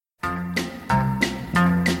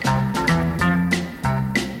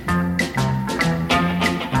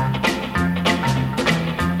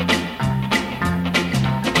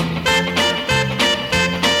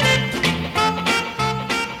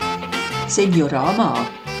Seniorama.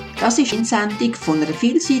 Das ist eine Sendung von einer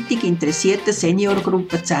vielseitig interessierten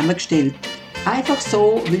Seniorgruppe zusammengestellt. Einfach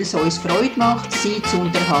so, weil es uns Freude macht, sie zu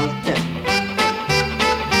unterhalten.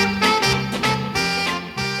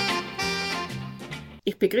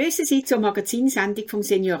 Ich begrüße Sie zur Magazinsendung vom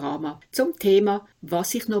Seniorama zum Thema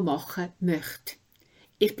 «Was ich noch machen möchte».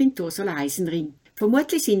 Ich bin Ursula Eisenring.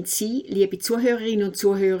 Vermutlich sind Sie, liebe Zuhörerinnen und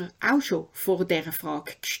Zuhörer, auch schon vor dieser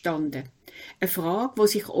Frage gestanden. Eine Frage, die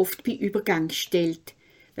sich oft bei Übergängen stellt,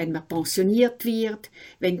 wenn man pensioniert wird,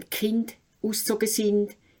 wenn die Kinder ausgezogen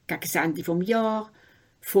sind, gegen das Ende des Jahres,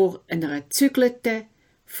 vor einer Zügelte,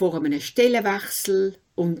 vor einem Stellenwechsel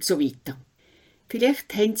und so weiter.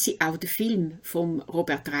 Vielleicht haben Sie auch den Film von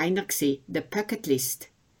Robert Reiner gesehen, «The Bucket List».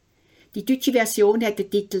 Die deutsche Version hat den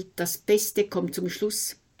Titel «Das Beste kommt zum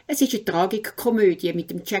Schluss». Es ist eine Tragikkomödie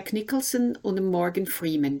mit dem Jack Nicholson und dem Morgan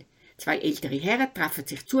Freeman. Zwei ältere Herren treffen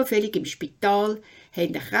sich zufällig im Spital,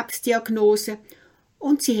 haben eine Krebsdiagnose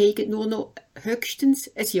und sie haben nur noch höchstens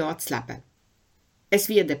ein Jahr zu leben. Es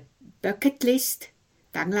wird eine Bucketlist,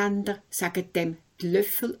 die Engländer sagen dem die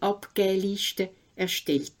Löffel-Abgeben-Liste,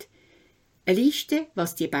 erstellt. Eine Liste,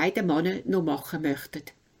 was die beiden Männer noch machen möchten.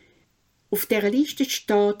 Auf dieser Liste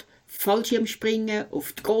steht Fallschirmspringen,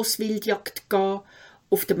 auf die Grosswildjagd gehen,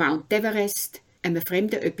 auf den Mount Everest, einem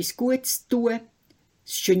Fremden etwas Gutes tun,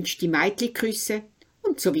 das schönste Mädchen küssen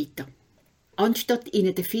und so weiter. Anstatt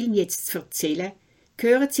Ihnen den Film jetzt zu erzählen,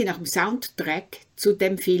 hören Sie nach dem Soundtrack zu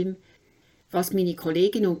dem Film, was meine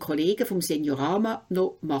Kolleginnen und Kollegen vom Seniorama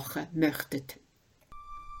noch machen möchten.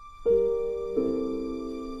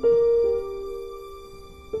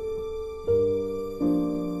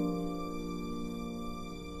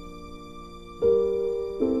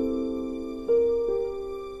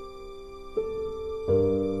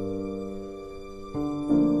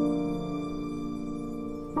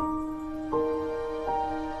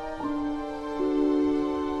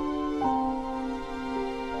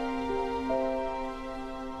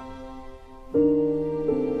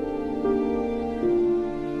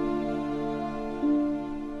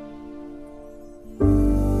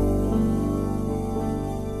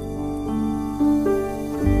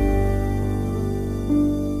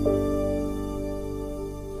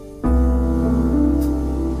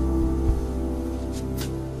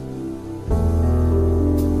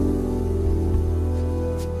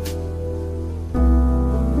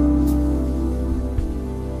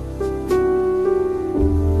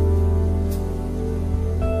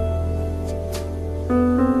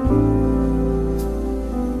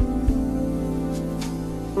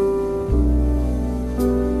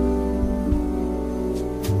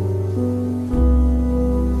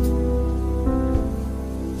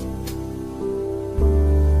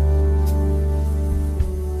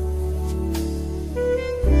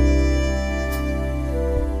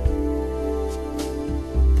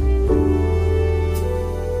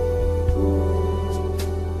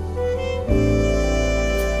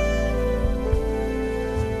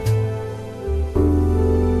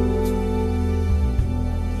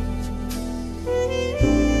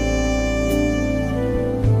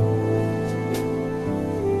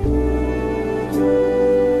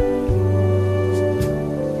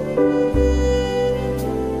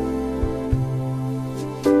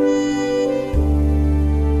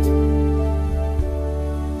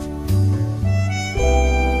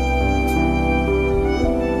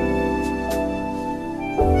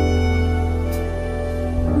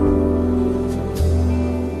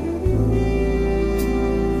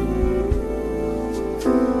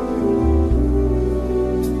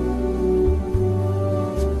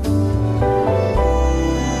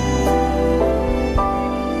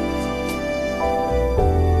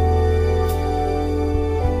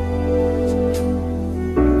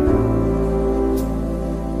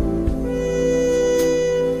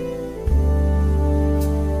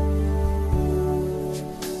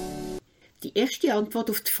 Die erste Antwort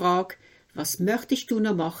auf die Frage, was möchtest du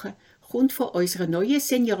noch machen, kommt von unserer neuen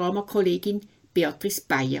Seniorama-Kollegin Beatrice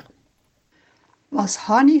Beyer. Was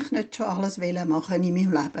habe ich nicht schon alles machen in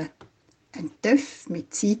meinem Leben? Ein TÜV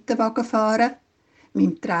mit Seitenwagen fahren,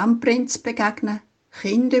 meinem Traumprinz begegnen,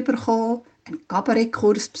 Kind bekommen, einen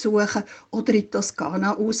Kabarettkurs besuchen oder in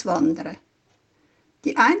Toskana auswandern.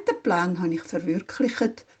 Die einen Pläne habe ich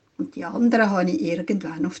verwirklicht und die anderen habe ich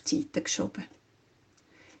irgendwann auf die Seite geschoben.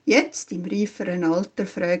 Jetzt, im reiferen Alter,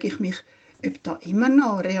 frage ich mich, ob da immer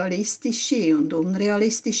noch realistische und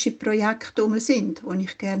unrealistische Projekte sind, die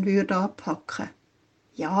ich gerne anpacken würde.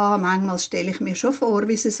 Ja, manchmal stelle ich mir schon vor,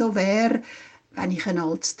 wie es so wäre, wenn ich ein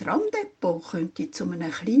altes Tramdepot zu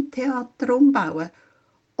einem Kleintheater umbauen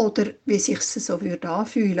oder wie sich so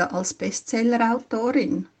anfühlen als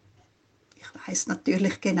Bestsellerautorin. Ich weiss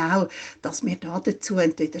natürlich genau, dass mir dazu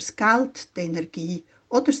entweder das Geld, die Energie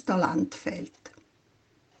oder das Talent fehlt.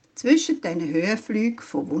 Zwischen diesen Höhenflügen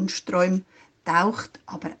von Wunschträumen taucht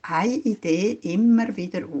aber eine Idee immer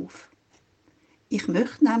wieder auf. Ich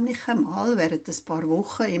möchte nämlich einmal während ein paar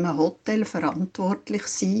Wochen in einem Hotel verantwortlich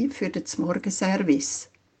sein für den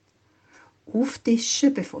Morgenservice.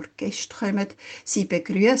 Auftischen, bevor die Gäste kommen, sie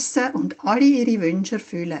begrüßen und alle ihre Wünsche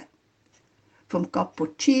erfüllen. Vom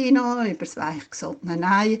Cappuccino über das weichgesotene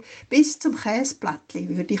Ei bis zum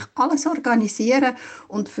Käseplättchen würde ich alles organisieren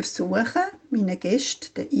und versuchen, meinen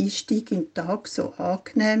Gästen den Einstieg in den Tag so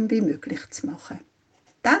angenehm wie möglich zu machen.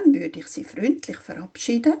 Dann würde ich sie freundlich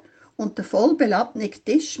verabschieden und den vollbeladenen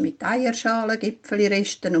Tisch mit Eierschalen,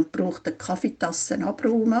 Gipfelresten und gebrauchten Kaffeetassen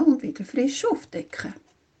abräumen und wieder frisch aufdecken.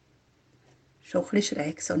 Schon ein bisschen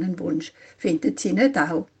schräg, so einen Wunsch. Finden Sie nicht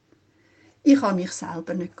auch? Ich kann mich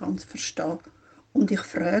selber nicht ganz verstehen und ich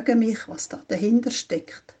frage mich, was da dahinter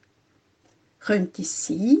steckt. Könnte es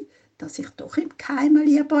sein, dass ich doch im Geheimen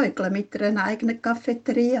liebäugle mit einer eigenen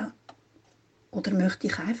Cafeteria? Oder möchte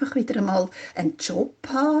ich einfach wieder einmal einen Job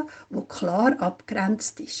haben, der klar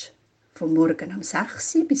abgegrenzt ist? Vom Morgen um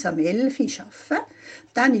 6 Uhr bis am 11 Uhr arbeiten,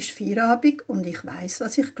 dann ist Feierabend und ich weiss,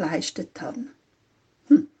 was ich geleistet habe.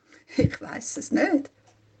 Ich weiss es nicht.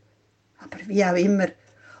 Aber wie auch immer,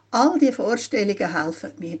 all die Vorstellungen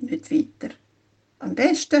helfen mir nicht weiter. Am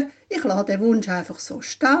besten, ich lasse den Wunsch einfach so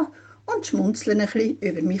stehen und schmunzle ein bisschen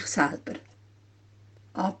über mich selber.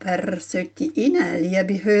 Aber sollte Ihnen,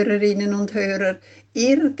 liebe Hörerinnen und Hörer,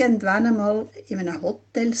 irgendwann einmal in einem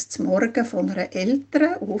Hotel zum Morgen von einer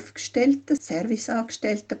älteren, aufgestellten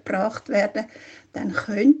Serviceangestellten gebracht werden, dann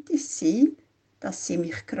könnte es sein, dass sie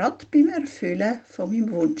mich gerade beim Erfüllen von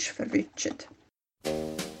meinem Wunsch verwünschen.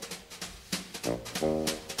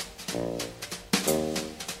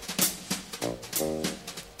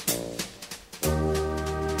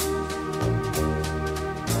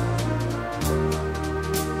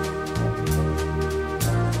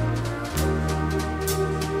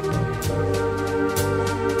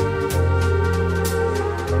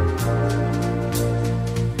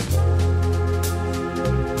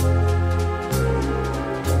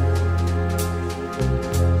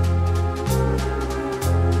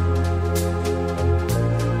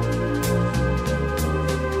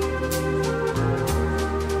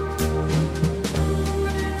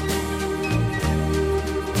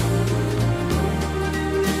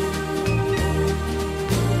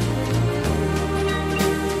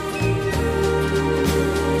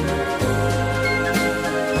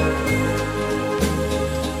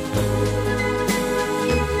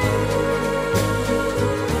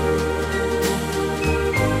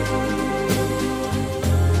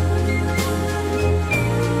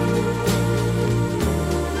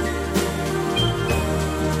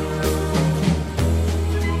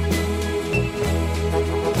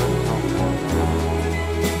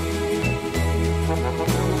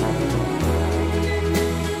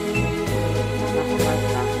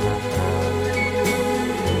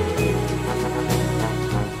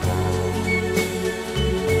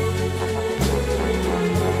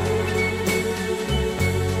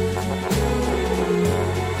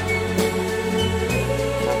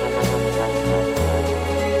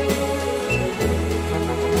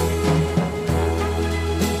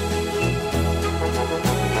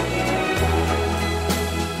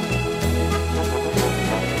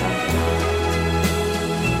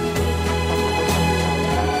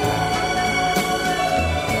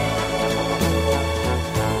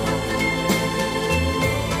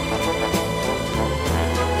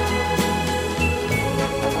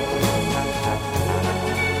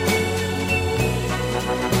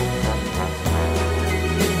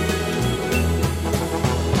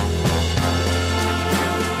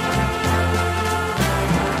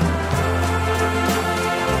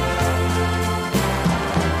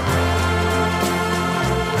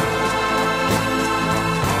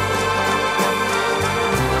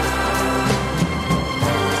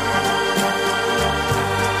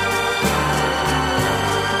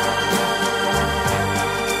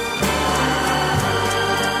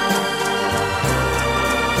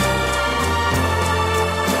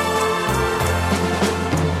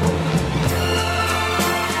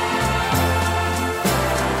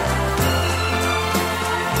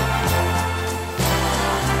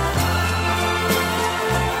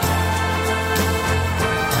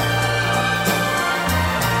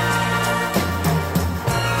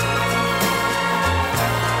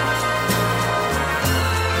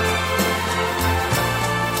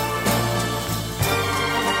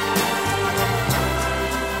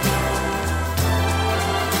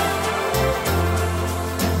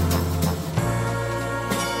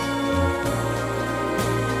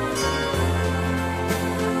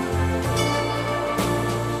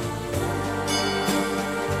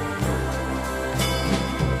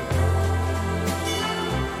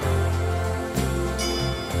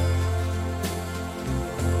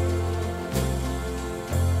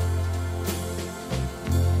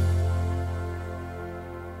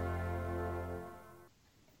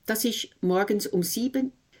 Das war morgens um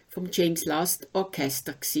 7 vom James Last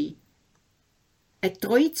Orchester. Eine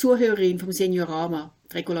treue Zuhörerin vom Seniorama,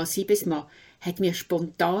 Regula Siebesma, hat mir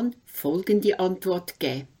spontan folgende Antwort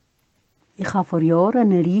gegeben. Ich habe vor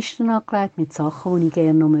Jahren eine Liste angelegt mit Sachen, die ich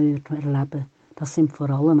gerne noch erleben möchte. Das waren vor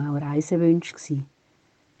allem auch Reisewünsche.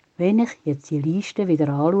 Wenn ich jetzt die Liste wieder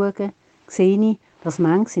anschaue, sehe ich, dass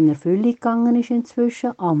manches in Erfüllung gegangen ist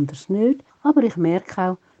inzwischen, anders nicht. Aber ich merke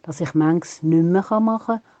auch, dass ich manches nicht mehr machen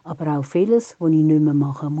kann, aber auch vieles, was ich nicht mehr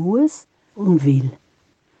machen muss und will.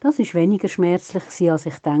 Das war weniger schmerzlich, als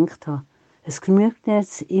ich gedacht habe. Es genügt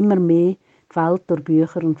jetzt immer mehr, die Welt durch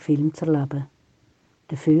Bücher und Filme zu erleben.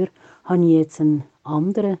 Dafür habe ich jetzt einen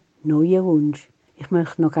anderen, neuen Wunsch. Ich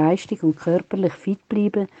möchte noch geistig und körperlich fit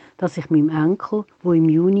bleiben, dass ich meinem Enkel, der im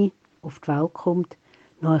Juni auf die Welt kommt,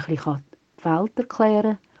 noch ein bisschen die Welt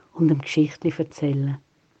erklären und ihm Geschichten erzählen.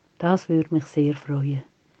 Das würde mich sehr freuen.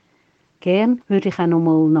 Gern würde ich auch noch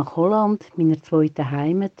mal nach Holland, meiner zweiten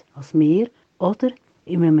Heimat, ans Meer oder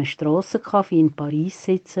in einem Strassencafé in Paris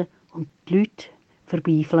sitzen und die Leute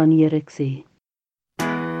vorbeiflanieren sehen.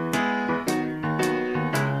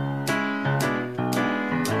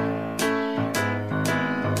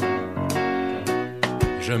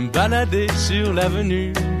 Je me baladais sur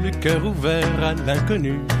l'avenue, le cœur ouvert à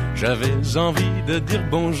l'inconnu. J'avais envie de dire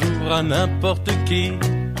bonjour à n'importe qui,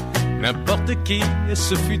 et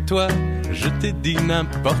ce fut toi. Je t'ai dit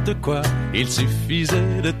n'importe quoi, il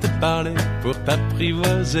suffisait de te parler pour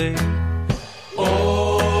t'apprivoiser.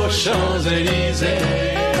 Aux Champs-Élysées,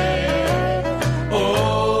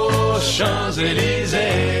 aux Champs-Élysées,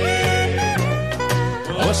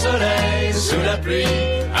 au soleil, sous la pluie,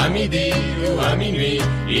 à midi ou à minuit,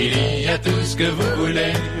 il y a tout ce que vous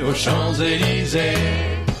voulez aux Champs-Élysées.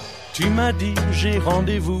 Tu m'as dit j'ai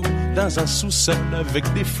rendez-vous dans un sous-sol avec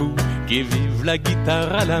des fous qui vivent la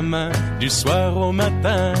guitare à la main du soir au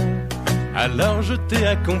matin. Alors je t'ai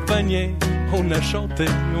accompagné, on a chanté,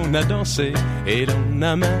 on a dansé et l'on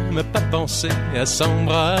n'a même pas pensé à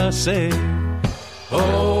s'embrasser.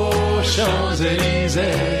 Aux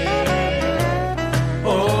Champs-Élysées,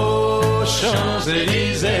 aux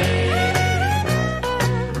Champs-Élysées,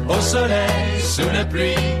 au soleil, sous la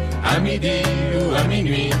pluie, à midi ou à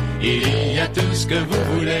minuit, il y a tout ce que vous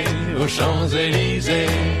voulez aux Champs-Élysées.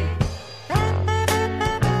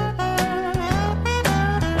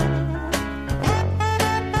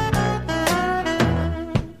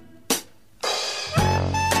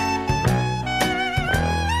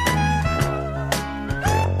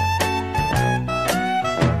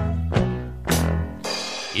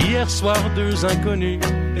 Hier soir, deux inconnus,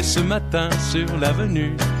 et ce matin sur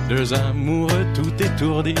l'avenue, deux amoureux tout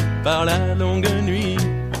étourdis par la longue nuit.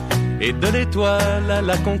 Et de l'étoile à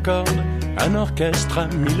la concorde, un orchestre a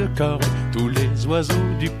mis le corps. Tous les oiseaux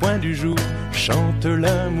du point du jour chantent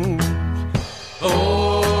l'amour.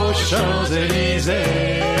 Aux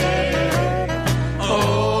Champs-Élysées,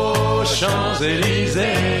 aux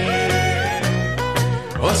Champs-Élysées,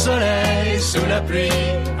 au soleil, sous la pluie,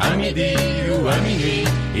 à midi ou à minuit,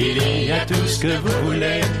 il y a tout ce que vous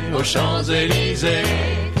voulez aux Champs-Élysées.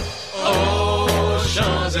 Aux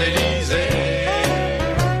Champs-Élysées,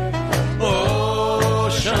 aux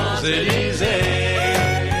Champs-Élysées,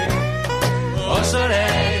 au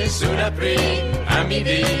soleil, sous la pluie, à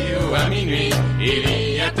midi ou à minuit,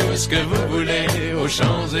 il y a tout ce que vous voulez aux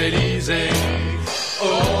Champs-Élysées.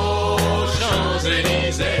 Aux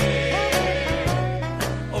Champs-Élysées.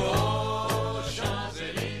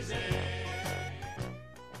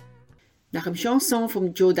 Nach dem Chanson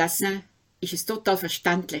von Joe Dassin ist es total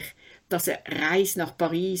verständlich, dass eine Reise nach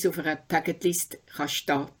Paris auf einer Bucketlist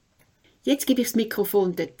stehen kann. Jetzt gebe ich das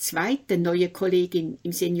Mikrofon der zweiten neuen Kollegin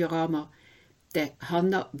im Seniorama, der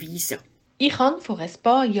Hanna Wieser. Ich habe vor ein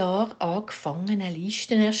paar Jahren angefangen, eine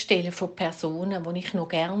Liste zu erstellen von Personen, die ich noch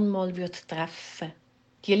gerne mal treffen würde.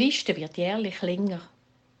 Die Liste wird jährlich länger.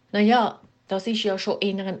 Naja, das ist ja schon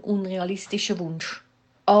eher ein unrealistischer Wunsch.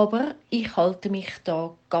 Aber ich halte mich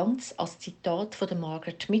da ganz als Zitat von der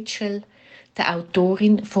Margaret Mitchell, der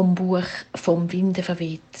Autorin vom Buch «Vom Winde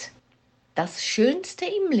verweht». Das Schönste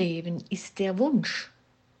im Leben ist der Wunsch.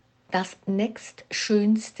 Das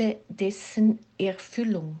nächstschönste dessen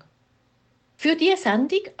Erfüllung. Für diese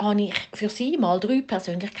Sendung habe ich für Sie mal 3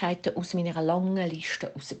 Persönlichkeiten aus meiner langen Liste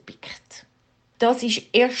herausgepickt. Das ist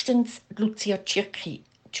erstens Lucia Tschirki,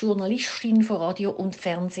 die Journalistin von Radio und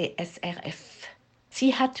Fernsehen SRF.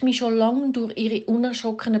 Sie hat mich schon lange durch ihre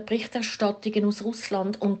unerschrockenen Berichterstattungen aus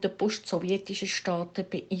Russland und den postsowjetischen Staaten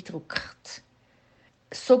beeindruckt.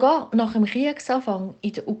 Sogar nach dem Kriegsanfang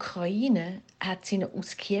in der Ukraine hat sie noch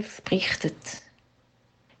aus Kiew berichtet.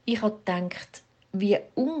 Ich habe gedacht, wie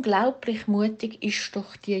unglaublich mutig ist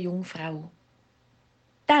doch die Jungfrau.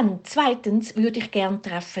 Dann, zweitens, würde ich gerne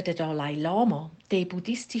treffen den Dalai Lama, den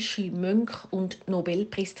buddhistischen Mönch und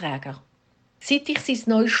Nobelpreisträger. Seit ich sein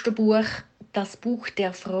neuestes Buch, das Buch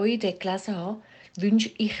der Freude, gelesen habe,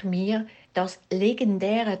 wünsche ich mir, das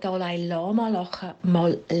legendäre Dalai Lama-Lachen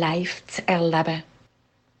mal live zu erleben.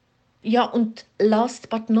 Ja, und last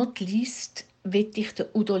but not least will ich den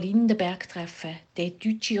Udo Lindenberg treffen, den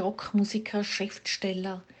deutschen Rockmusiker,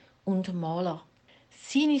 Schriftsteller und Maler.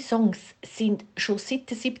 Seine Songs sind schon seit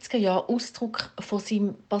den 70er Jahren Ausdruck von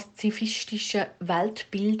seinem pazifistischen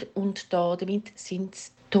Weltbild und damit sind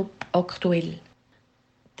sie top aktuell.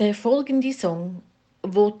 Der folgende Song,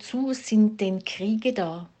 «Wozu sind denn Kriege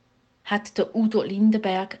da?», hat der Udo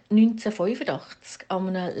Lindenberg 1985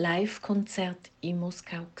 an einem Live-Konzert in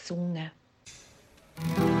Moskau gesungen.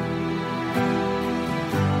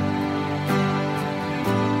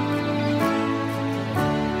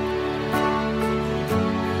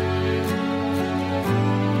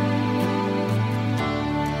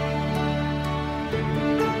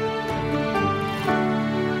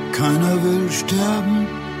 Keiner will sterben,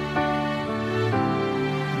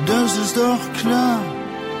 das ist doch klar.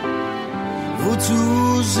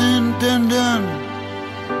 Wozu sind denn dann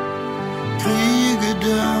Kriege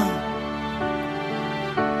da?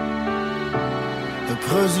 Herr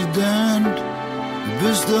Präsident, du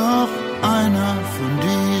bist doch einer von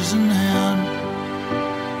diesen Herren.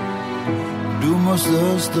 Du musst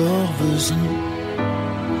das doch wissen,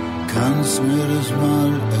 kannst mir das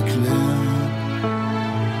mal erklären.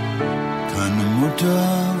 Keine Mutter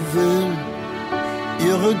will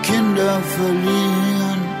ihre Kinder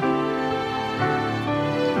verlieren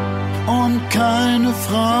und keine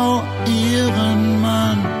Frau ihren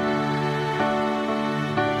Mann.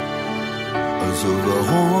 Also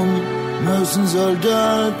warum müssen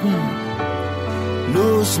Soldaten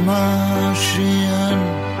losmarschieren,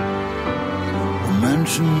 um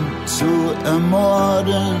Menschen zu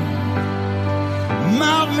ermorden?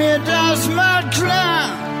 Mach mir das mal klar.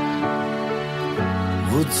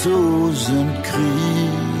 Wozu sind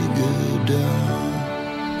Kriege da?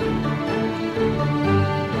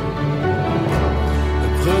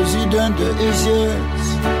 Der Präsident, der ist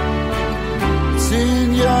jetzt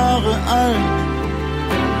 10 Jahre alt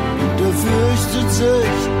und der fürchtet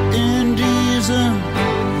sich in diesem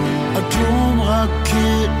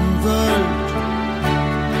Atomraketenwald.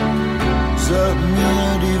 Sag mir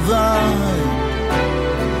die Wahrheit,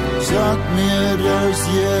 sag mir das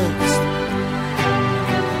jetzt.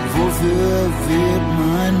 Wofür wird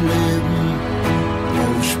mein Leben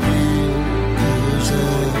aufs Spiel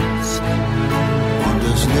gesetzt? Und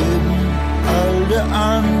das Leben all der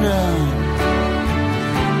anderen.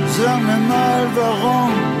 Sag mir mal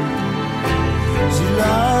warum. Sie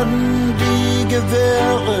laden die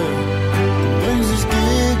Gewehre, bringen sich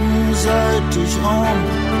gegenseitig um.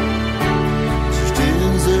 Sie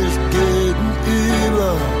stehen sich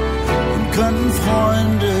gegenüber und könnten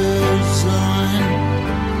Freunde sein.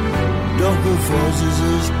 Doch bevor sie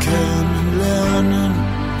sich kennenlernen,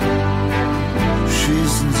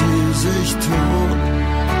 schießen sie sich tot.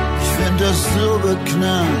 Ich find das so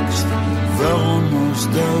beknackt, warum muss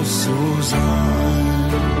das so sein?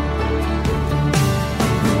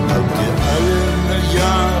 Habt ihr alle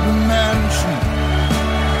Milliarden Menschen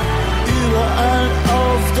überall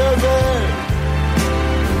auf der Welt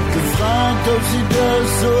gefragt, ob sie das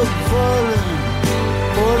so wollen?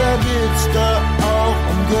 Oder geht's da auch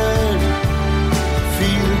um Geld?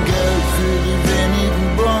 Viel Geld für die wenigen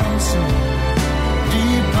Bonzen,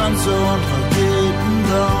 die Panzer und Raketen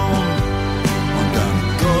bauen und dann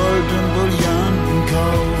Gold und Brillanten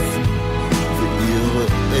kaufen für ihre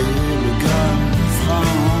eleganten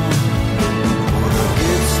Frauen. Oder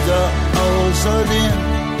geht's da außerdem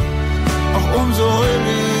auch um so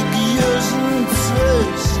religiösen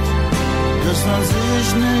Zwist, dass man sich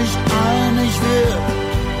nicht einig wird,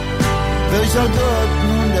 welcher Gott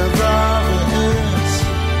nun der wahre ist?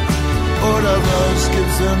 Oder was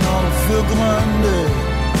gibt's da noch für Gründe,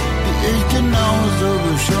 die ich genauso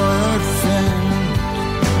bescheuert find?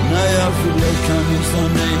 Naja, vielleicht kann ich's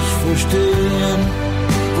noch nicht verstehen,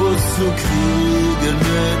 wozu Kriege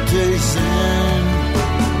nötig sind.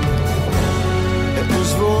 Er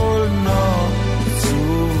ist wohl noch zu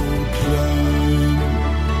klein.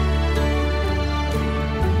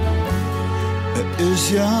 Er ist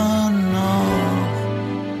ja noch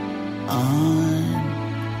ein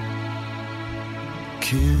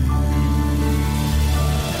Kind.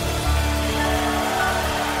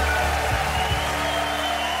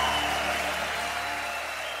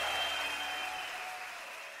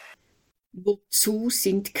 Wozu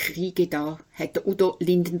sind Kriege da? Hat Udo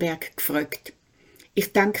Lindenberg gefragt.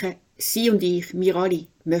 Ich denke, Sie und ich, wir alle,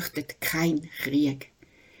 möchten keinen Krieg.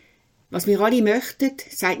 Was wir alle möchten,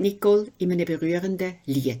 sagt Nicole in einem berührenden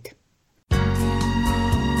Lied.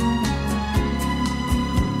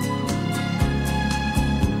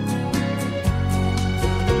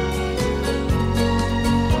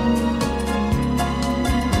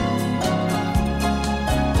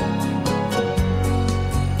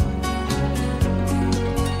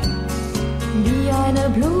 Eine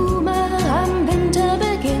Blume am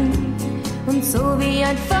Winterbeginn und so wie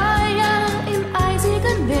ein Feuer im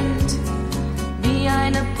eisigen Wind, wie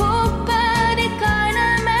eine Puppe, die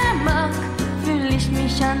keiner mehr mag, fühl ich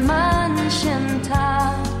mich an manchen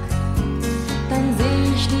Tag. Dann seh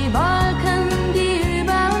ich die Wolken, die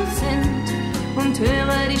über uns sind und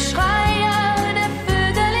höre die Schreie der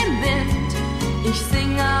Vögel im Wind. Ich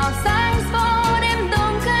singe aus Angst vor dem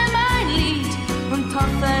Dunkel mein Lied und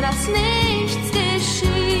hoffe, dass nichts geschieht.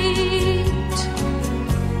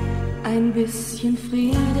 Ein bisschen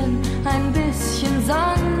Frieden, ein bisschen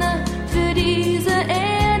Sonne für diese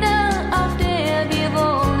Erde, auf der wir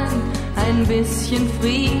wohnen. Ein bisschen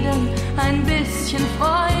Frieden, ein bisschen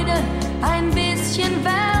Freude, ein bisschen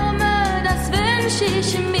Wärme, das wünsch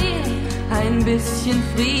ich mir. Ein bisschen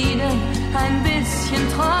Frieden, ein bisschen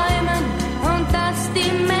Träumen und dass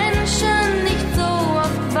die Menschen nicht so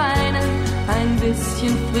oft weinen. Ein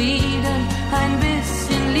bisschen Frieden, ein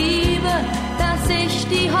bisschen Liebe, dass ich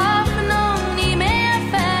die Hoffnung nie mehr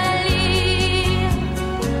verliere.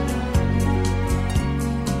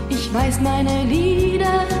 Ich weiß, meine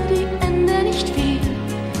Lieder, die enden nicht viel.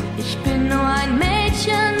 Ich bin nur ein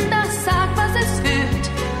Mädchen, das sagt, was es fühlt.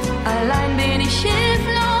 Allein bin ich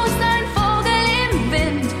hilflos, ein Vogel im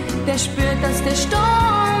Wind, der spürt, dass der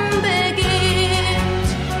Sturm beginnt.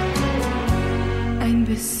 Ein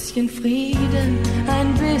bisschen Frieden,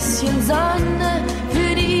 ein bisschen Sonne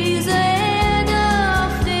für diese Erde,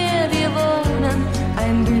 auf der wir wohnen.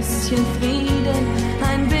 Ein bisschen Frieden,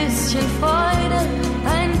 ein bisschen Freude,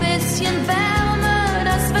 ein bisschen Wärme,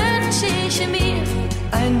 das wünsch ich mir.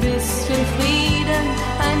 Ein bisschen Frieden,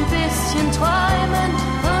 ein bisschen Träumen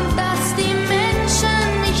und dass die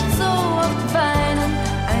Menschen nicht so oft weinen.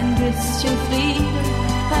 Ein bisschen Frieden,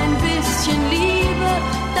 ein bisschen Liebe,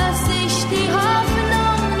 dass ich die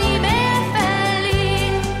Hoffnung nie mehr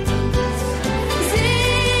verliere.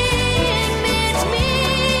 Sing mit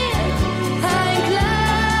mir ein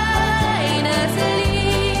kleines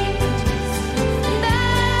Lied,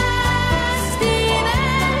 dass die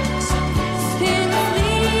Welt in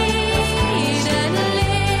Frieden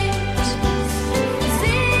lebt.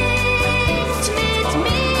 Singt mit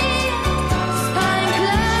mir ein kleines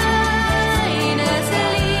Lied, dass die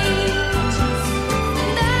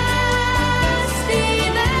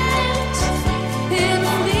Welt in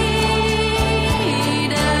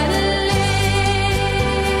Frieden lebt.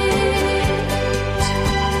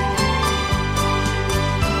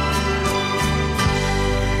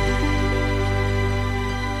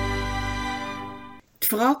 Die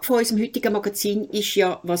Frage von unserem heutigen Magazin ist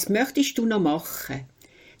ja, was möchtest du noch machen?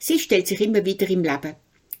 Sie stellt sich immer wieder im Leben.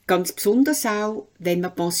 Ganz besonders auch, wenn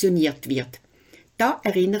man pensioniert wird. Da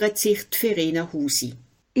erinnert sich die Verena Husi.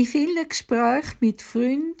 In vielen Gesprächen mit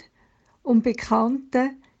Freunden und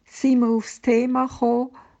Bekannten sind wir auf das Thema gekommen,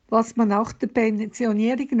 was man nach der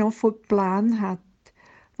Pensionierung noch für Pläne hat,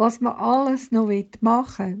 was man alles noch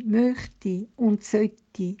machen möchte und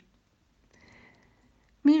sollte.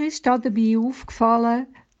 Mir ist dabei aufgefallen,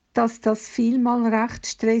 dass das vielmal recht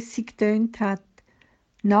stressig getönt hat.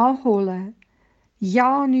 Nachholen,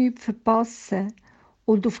 ja nichts verpassen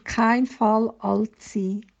und auf keinen Fall alt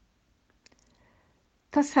sein.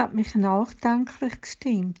 Das hat mich nachdenklich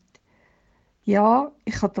gestimmt. Ja,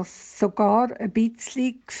 ich habe das sogar ein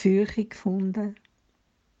bisschen gefürchtig gefunden.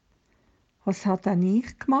 Was hat dann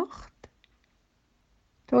ich gemacht?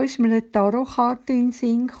 Da ist mir eine Tarotkarte in den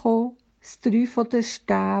Sinn gekommen, das 3 von den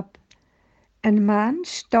Stäben. Ein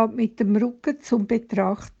Mensch steht mit dem Rücken zum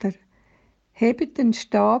Betrachter, hebt den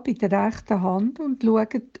Stab in der rechten Hand und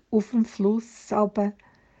schaut auf den Fluss runter,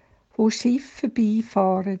 wo Schiffe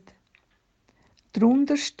vorbeifahren.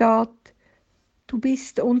 Drunter steht: Du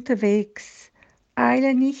bist unterwegs,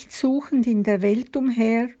 eile nicht suchend in der Welt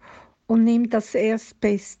umher und nimm das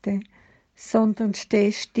Erstbeste, sondern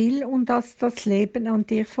steh still und lass das Leben an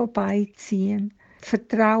dir vorbeiziehen.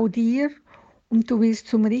 Vertrau dir und du wirst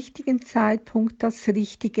zum richtigen Zeitpunkt das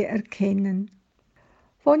Richtige erkennen.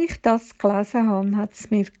 Als ich das gelesen habe, hat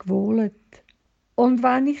es mir gewohlet. Und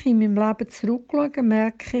wenn ich in meinem Leben zurückschaue,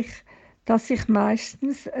 merke ich, dass ich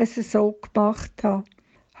meistens es so gemacht habe.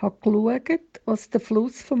 habe geschaut, was der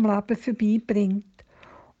Fluss vom Leben vorbeibringt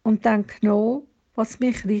und dann genommen, was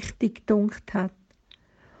mich richtig gedunkt hat.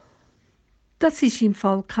 Das ist im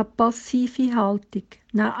Fall keine passive Haltung.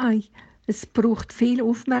 Nein, es braucht viel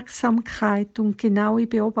Aufmerksamkeit und genaue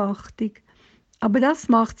Beobachtung. Aber das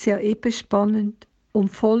macht es ja eben spannend und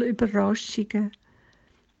voll Überraschungen.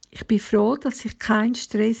 Ich bin froh, dass ich keinen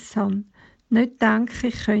Stress habe. Nicht denke,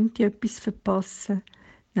 ich könnte etwas verpassen.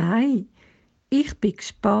 Nein, ich bin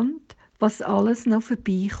gespannt, was alles noch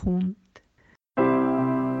vorbeikommt.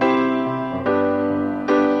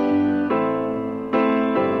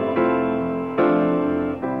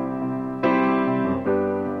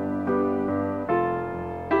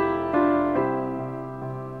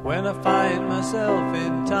 When I find myself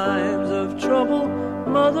in times of trouble,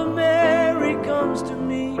 Mother Mary comes to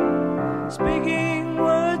me, speaking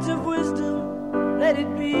words of wisdom, let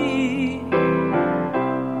it be.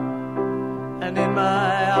 And in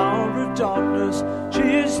my hour of darkness, she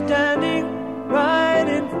is standing right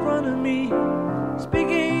in front of me,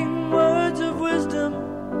 speaking words of wisdom,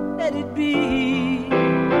 let it be.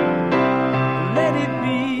 Let it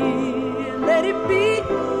be, let it be,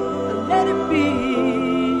 let it be.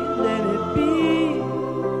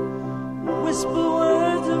 Whisper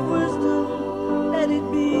words of wisdom, let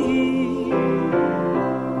it be.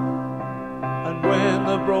 And when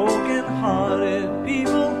the broken-hearted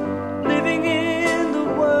people living in the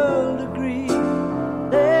world agree,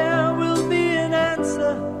 there will be an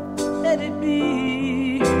answer, let it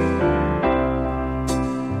be.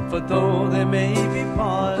 For though they may be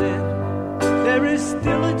parted, there is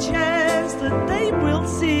still a chance that they will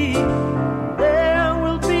see. There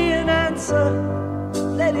will be an answer,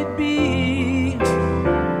 let it be.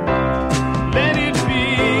 Let it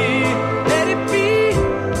be, let it be,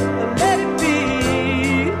 let it be,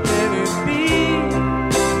 let it be.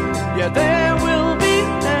 Yeah, there will be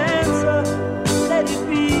an answer, let it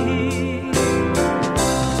be.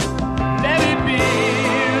 Let it be,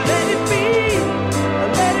 let it be,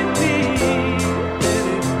 let it be, let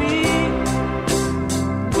it be.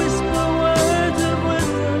 Whisper words of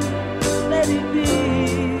wisdom, let it be.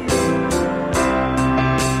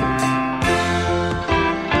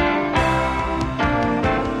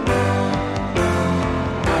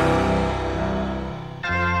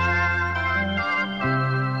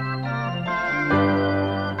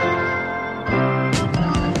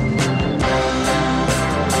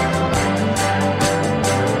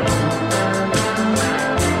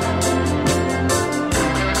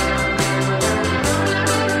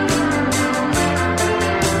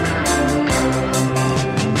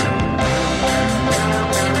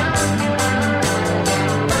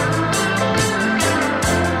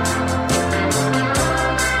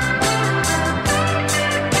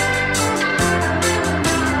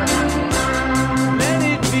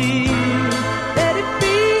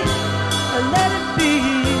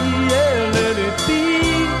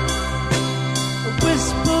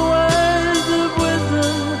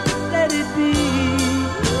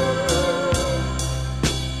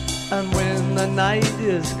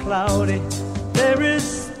 Cloudy, there is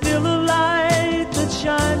still a light that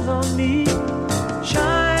shines on me.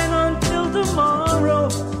 Shine until tomorrow,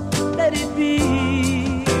 let it be.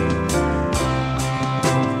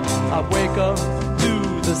 I wake up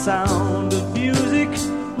to the sound of music.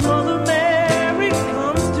 Mother Mary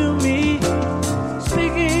comes to me,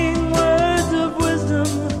 speaking words of wisdom,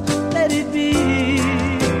 let it be.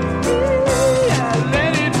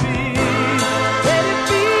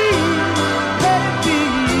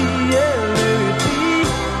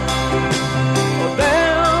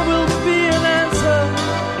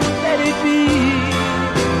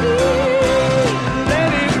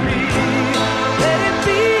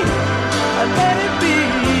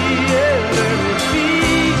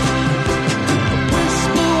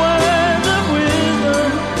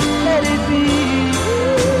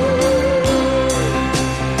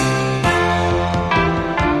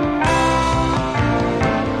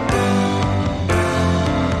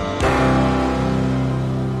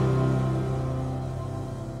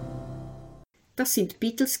 Das sind die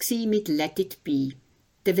Beatles mit «Let it be».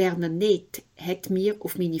 Der Werner Neth hat mir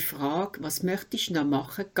auf meine Frage, was möchtest du noch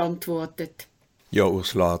machen, geantwortet. Ja,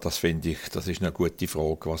 Ursula, das finde ich, das ist eine gute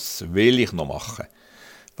Frage. Was will ich noch machen?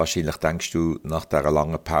 Wahrscheinlich denkst du, nach dieser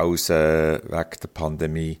langen Pause wegen der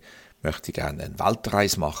Pandemie möchte ich gerne eine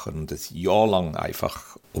Weltreise machen und ein Jahr lang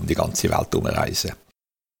einfach um die ganze Welt herumreisen.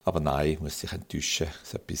 Aber nein, ich muss dich enttäuschen.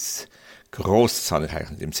 So etwas Grosses habe ich eigentlich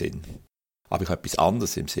nicht im Sinn. Aber ich habe etwas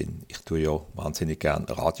anderes im Sinn. Ich tue ja wahnsinnig gerne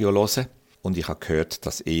Radio hören. Und ich habe gehört,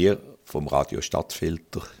 dass ihr vom Radio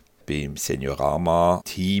Stadtfilter beim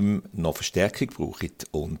Seniorama-Team noch Verstärkung brauchen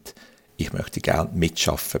und ich möchte gerne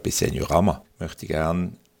mitschaffen bei Seniorama. Ich möchte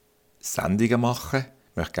gerne Sendungen machen,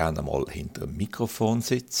 ich möchte gerne mal hinter einem Mikrofon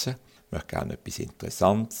sitzen, ich möchte gerne etwas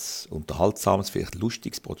Interessantes, Unterhaltsames, vielleicht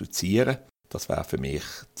Lustiges produzieren. Das wäre für mich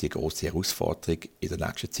die grosse Herausforderung in der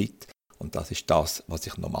nächsten Zeit. Und das ist das, was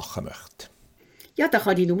ich noch machen möchte. Ja, da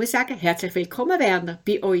kann ich nur sagen, herzlich willkommen, Werner,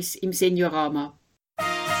 bei uns im Seniorama.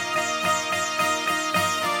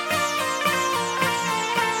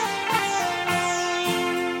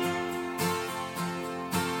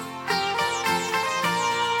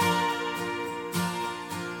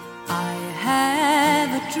 I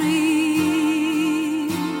have a dream,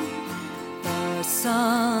 a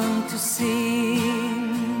song to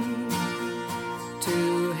sing,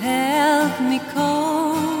 to help me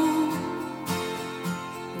cope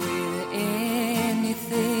with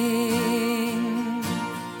anything.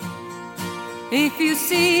 If you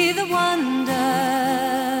see the wonder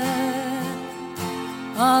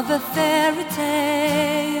of a fairy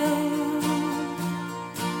tale,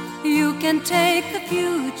 you can take the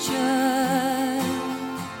future,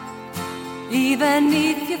 even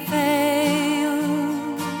if you fail.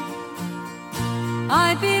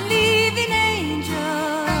 I believe in angels,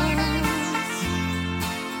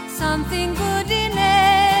 something good in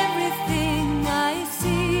everything I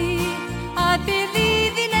see. I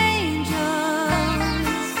believe in angels,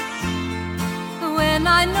 when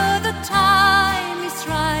I know the time is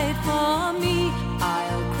right for me,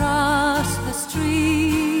 I'll cross the street.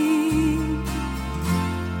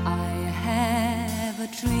 I have a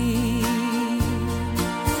dream,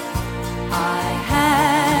 I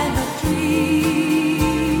have a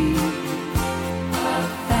dream, a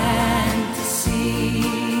fantasy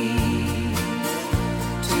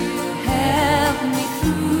to help me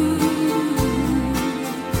through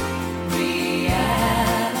reality,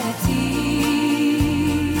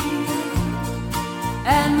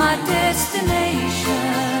 and my destination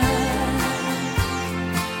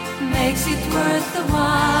makes it worth the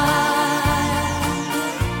while,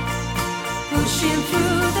 pushing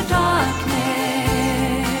through the darkness,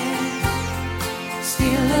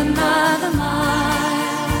 still another mile.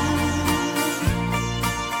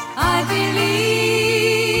 I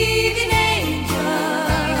believe in angels,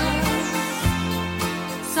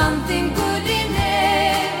 something good in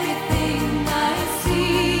everything I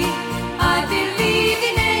see. I believe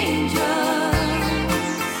in angels,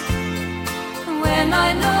 when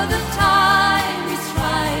I know the time is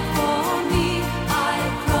right for me, I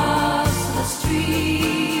cross the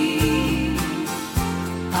street.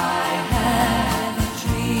 I have a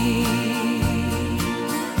dream.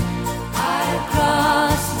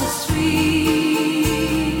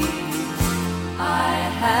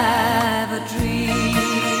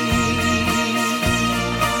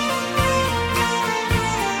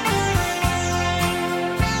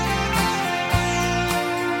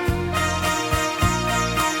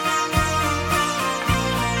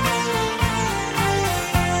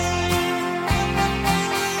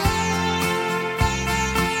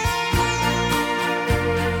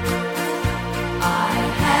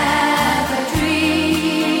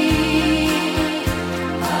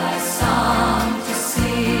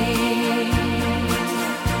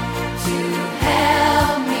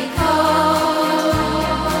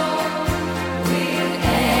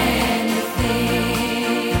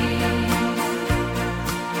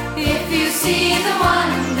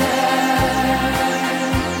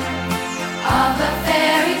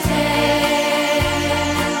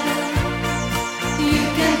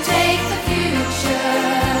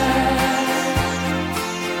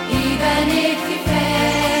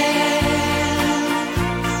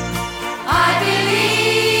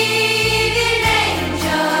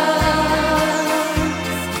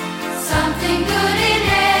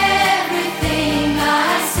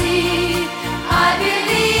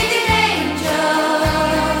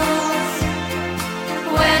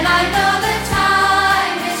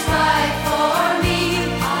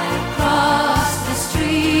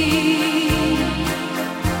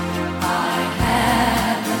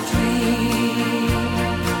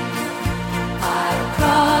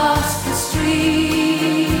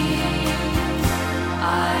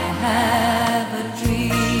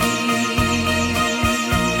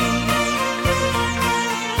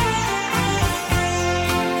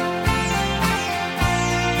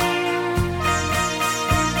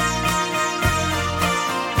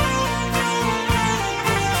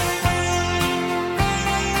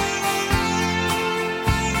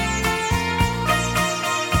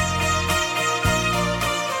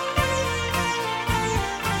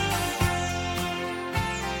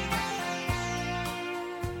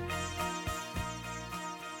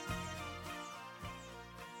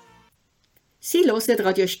 Sie hören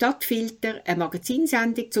Radio Stadtfilter, eine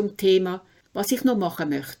Magazinsendung zum Thema «Was ich noch machen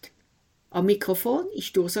möchte». Am Mikrofon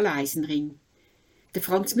ist Ursula Eisenring. Der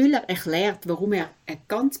Franz Müller erklärt, warum er eine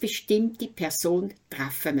ganz bestimmte Person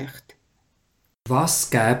treffen möchte.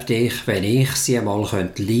 Was gäbe ich, wenn ich sie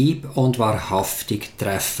einmal lieb und wahrhaftig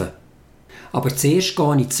treffen könnte? Aber zuerst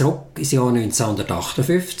gehe ich zurück ins Jahr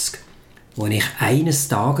 1958, wo ich eines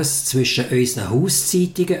Tages zwischen unseren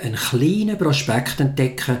Hauszeitungen einen kleinen Prospekt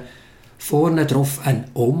entdecke, vorne drauf eine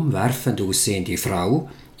umwerfend aussehende Frau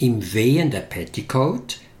im wehenden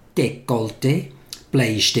Petticoat, Dekolleté,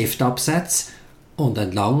 Bleistiftabsatz und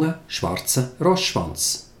einen langen schwarzen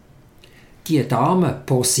Rossschwanz. Die Dame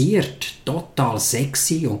posiert total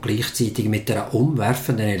sexy und gleichzeitig mit einer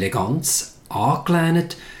umwerfenden Eleganz,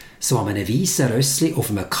 angelehnt so an einem weißen Rössli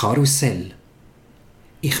auf einem Karussell.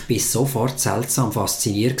 Ich war sofort seltsam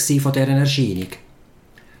fasziniert von dieser Erscheinung.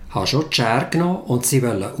 Habe schon die Schere genommen und sie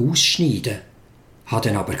ausschneiden. Habe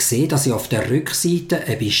dann aber gesehen, dass sie auf der Rückseite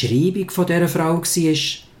eine Beschreibung von dieser Frau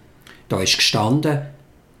war. Da ist gestanden,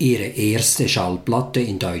 ihre erste Schallplatte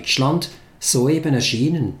in Deutschland, soeben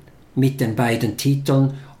erschienen, mit den beiden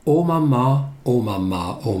Titeln «Oh Mama, oh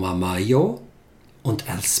Mama, oh Mama, jo» und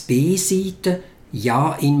als B-Seite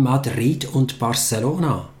 «Ja in Madrid und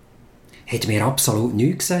Barcelona». Hat mir absolut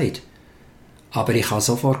nichts gesagt. Aber ich habe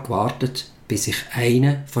sofort gewartet, bis ich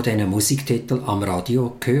einen von diesen Musiktiteln am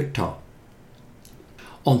Radio gehört habe.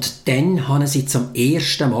 Und dann habe ich sie zum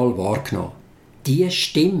ersten Mal wahrgenommen. Die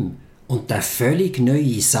Stimme und der völlig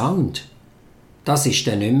neue Sound. Das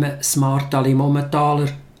war dann nicht mehr «Smart Ali Momentaler»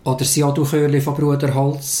 oder «Das Jodu-Chörli von Bruder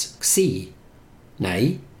Holz» gsi.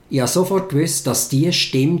 Nein, ich habe sofort gewusst, dass die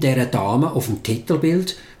Stimme dieser Dame auf dem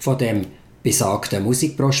Titelbild von dem besagten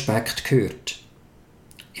Musikprospekt gehört.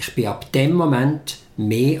 Ich bin ab dem Moment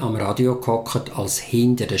mehr am Radio gehockt als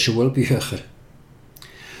hinter den Schulbüchern.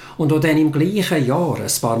 Und auch dann im gleichen Jahr,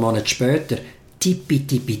 ein paar Monate später,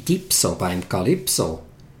 «Tippi-Tippi-Tipso» beim Calypso,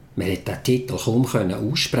 man hätte den Titel kaum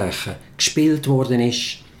aussprechen, gespielt worden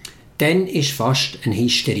ist, dann ist fast eine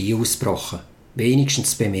Hysterie ausgebrochen,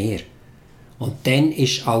 wenigstens bei mir. Und dann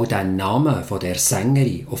ist auch der Name von der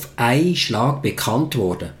Sängerin auf einen Schlag bekannt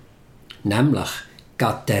worden, nämlich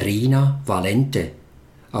Caterina Valente.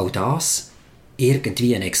 Auch das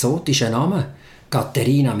irgendwie ein exotischer Name.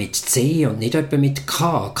 Caterina mit C und nicht etwa mit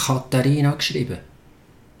K, Katharina geschrieben.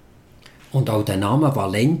 Und auch der Name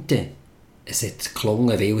Valente, es hat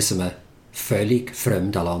geklungen wie aus einem völlig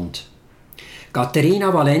fremden Land.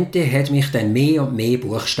 Caterina Valente hat mich dann mehr und mehr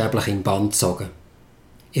buchstäblich in den Bann gezogen.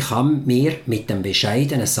 Ich habe mir mit dem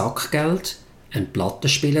bescheidenen Sackgeld einen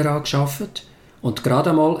Plattenspieler angeschafft und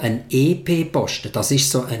gerade einmal ein EP-Posten. Das war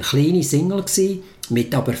so eine kleine Single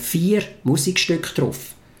mit aber 4 Musikstücken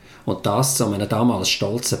drauf. Und das zu einem damals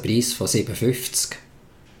stolzen Preis von 7,50 €.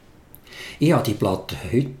 Ich habe die Platte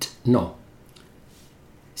heute noch.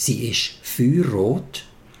 Sie ist feuerrot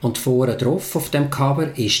und vorne drauf auf dem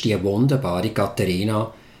Cover ist die wunderbare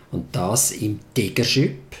Caterina und das im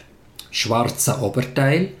Tigerschüpp, schwarzer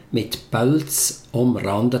Oberteil mit Pelz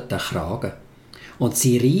umrandeten Kragen. Und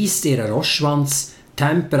sie reißt ihren Rossschwanz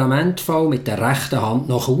temperamentvoll mit der rechten Hand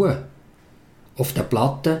nach oben. Auf der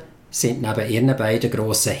Platte sind neben ihren beiden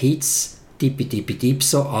grossen Hits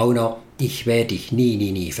 «Tippi-Tippi-Tipso» auch noch «Ich werde dich nie,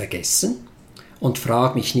 nie, nie vergessen» und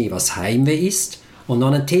 «Frag mich nie, was Heimweh ist» und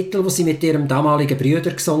noch einen Titel, wo sie mit ihrem damaligen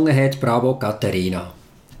Bruder gesungen hat, «Bravo Caterina».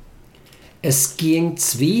 Es ging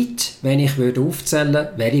zu weit, wenn ich aufzählen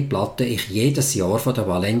würde, welche Platte ich jedes Jahr von der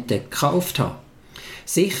Valente gekauft habe.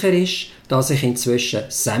 Sicher ist, dass ich inzwischen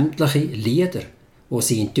sämtliche Lieder, die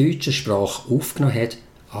sie in deutscher Sprache aufgenommen hat,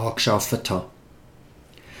 angeschafft habe.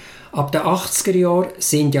 Ab den 80er Jahren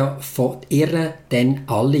sind ja von ihr dann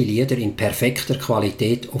alle Lieder in perfekter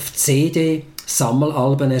Qualität auf CD,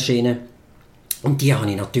 Sammelalben erschienen. Und die musste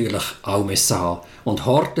ich natürlich auch haben und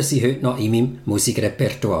horte sie heute noch in meinem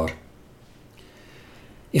Musikrepertoire.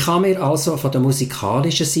 Ich habe mir also von der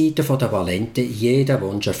musikalischen Seite von der Valente jeden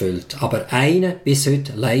Wunsch erfüllt, aber einen bis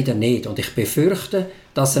heute leider nicht und ich befürchte,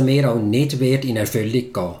 dass er mir auch nicht wird in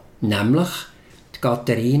Erfüllung gehen, nämlich die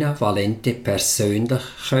Caterina Valente persönlich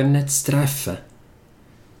zu treffen.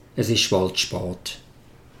 Es ist wohl zu spät.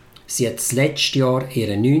 Sie hat das letzte Jahr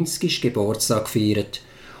ihren 90. Geburtstag gefeiert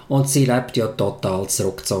und sie lebt ja total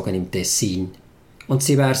zurückgezogen im Tessin. Und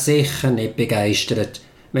sie wäre sicher nicht begeistert,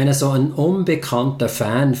 wenn so ein unbekannter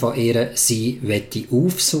Fan von ihr sie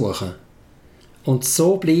aufsuchen möchte. Und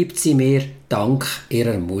so bleibt sie mir dank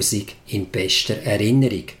ihrer Musik in bester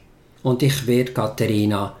Erinnerung. Und ich werde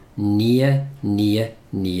Caterina nie, nie,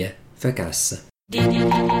 nie vergessen.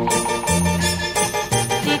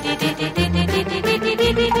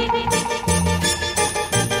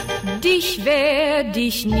 Dich werde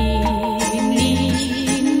dich nie, nie,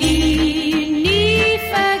 nie, nie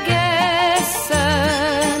vergessen.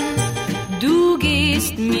 Du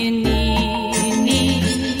gehst mir nie, nie,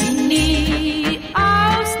 nie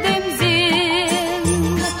aus dem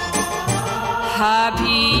Sinn. Hab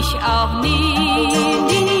ich auch nie,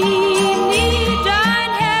 nie, nie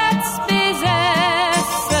dein Herz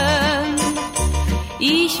besessen.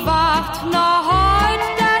 Ich wart noch heut,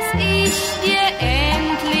 dass ich dir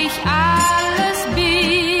endlich alles bin.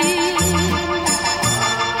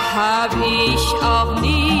 Hab ich auch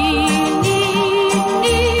nie, nie,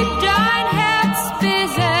 nie dein Herz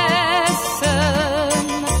besessen.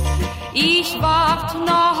 Ich wart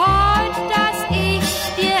noch heut, dass ich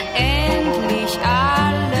dir endlich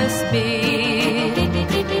alles bin.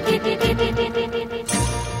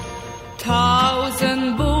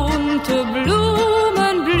 Tausend bunte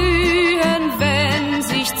Blumen blühen, wenn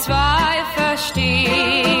sich zwei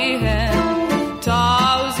verstehen.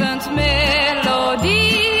 Tausend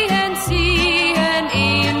Melodien ziehen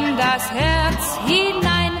in das Herz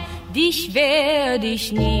hinein. Dich werde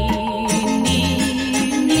ich nie, nie,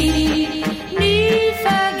 nie, nie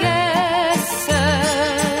vergessen.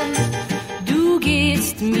 Du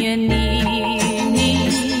gehst mir nie, nie,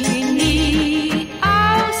 nie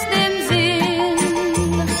aus dem Sinn.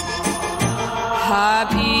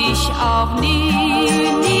 Hab ich auch nie,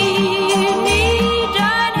 nie, nie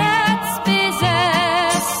dein Herz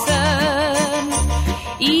besessen.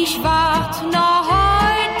 Ich wart noch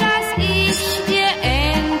heut, dass ich dir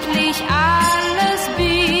endlich alles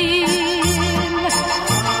bin.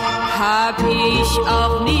 Hab ich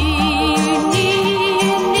auch nie, nie,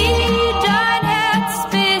 nie dein Herz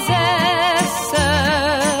besessen.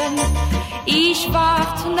 Ich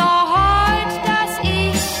wart noch heut, dass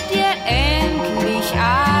ich dir endlich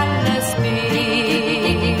alles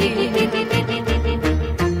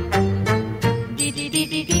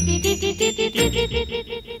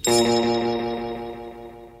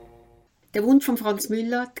Der Wunsch von Franz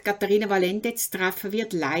Müller, die Katharina Valente zu treffen,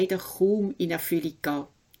 wird leider kaum in Erfüllung gehen.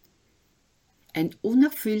 Ein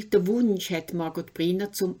unerfüllter Wunsch hat Margot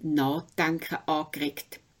Briner zum Nachdenken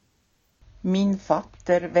angeregt. Mein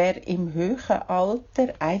Vater wäre im höheren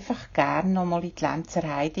Alter einfach gern noch mal in die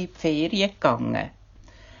Lenzerheide in die Ferien gegangen.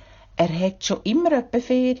 Er hat schon immer etwa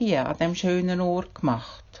Ferien an dem schönen Ort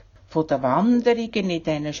gemacht. Von den Wanderungen in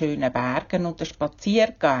diesen schönen Bergen und den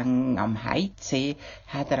Spaziergängen am Heidsee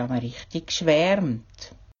hat er einmal richtig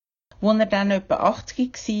geschwärmt. Als er dann etwa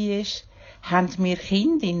 80 war, haben wir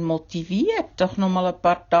Kinder ihn motiviert, doch noch mal ein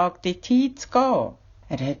paar Tage dorthin zu gehen.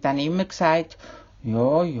 Er hat dann immer gesagt,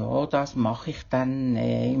 ja, das mache ich dann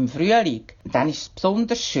im Frühling. Dann ist es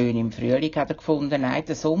besonders schön. Im Frühling hat er gefunden, nein,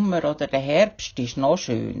 der Sommer oder der Herbst ist noch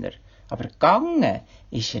schöner. Aber gegangen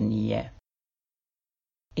ist er nie.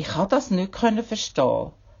 Ich konnte das nicht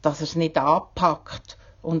verstehen, dass er es nicht anpackt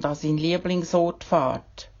und an seinen Lieblingsort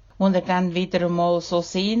fährt. Als er dann wieder einmal so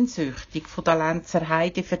sehnsüchtig von der Lenzer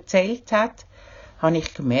Heide erzählt hat, habe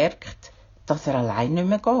ich gemerkt, dass er allein nicht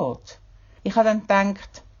mehr geht. Ich habe dann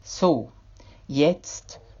gedacht, so,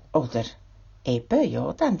 jetzt oder eben,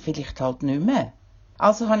 ja, dann vielleicht halt nicht mehr.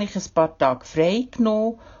 Also habe ich ein paar Tage frei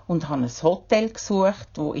genommen und habe ein Hotel gesucht,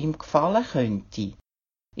 das ihm gefallen könnte.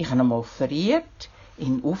 Ich habe ihm offeriert,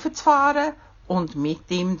 ihn raufzufahren und mit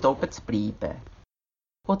ihm da oben zu bleiben.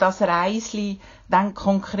 Als das Reisli dann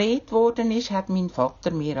konkret geworden ist, hat mein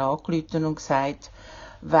Vater mir angerufen und gesagt,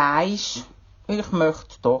 «Weisst, ich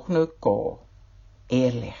möchte doch nicht gehen.»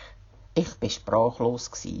 Ehrlich, ich war sprachlos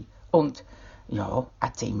und ja,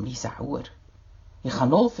 auch ziemlich sauer. Ich hatte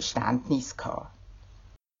null Verständnis.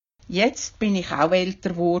 Jetzt bin ich auch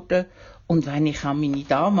älter geworden und wenn ich an meine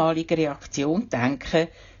damalige Reaktion denke,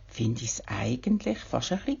 finde ich es eigentlich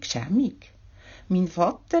fast ein bisschen geschämig. Mein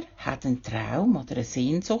Vater hat einen Traum oder eine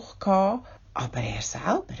Sehnsucht gehabt, aber er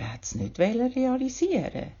selber hat es nicht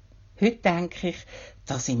realisieren. Heute denke ich,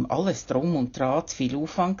 dass ihm alles drum und dran zu viel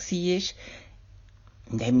Aufwand war.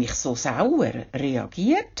 Indem ich so sauer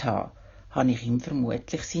reagiert habe ich ihm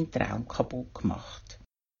vermutlich seinen Traum kaputt gemacht.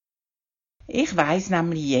 Ich weiss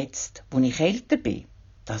nämlich jetzt, wo ich älter bin,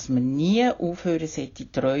 dass man nie aufhören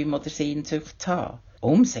sollte, Träume oder Sehnsucht zu haben.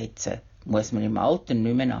 Umsetzen muss man im Alter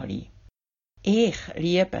nicht mehr alle. Ich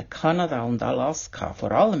liebe Kanada und Alaska,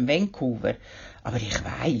 vor allem Vancouver, aber ich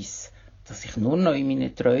weiss, dass ich nur noch in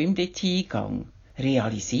meinen Träumen dorthin gehe.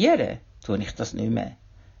 Realisieren tue ich das nicht mehr.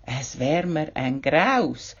 Es wäre mir ein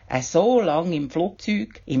Graus, so lang im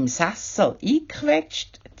Flugzeug, im Sessel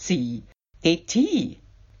eingequetscht zu sein. Dorthin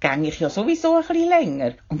gehe ich ja sowieso ein bisschen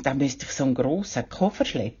länger und dann müsste ich so einen grossen Koffer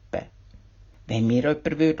schleppen. Wenn mir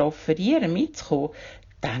jemand offerieren würde, mitzukommen,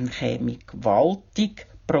 dann käme ich gewaltig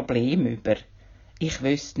Probleme über. Ich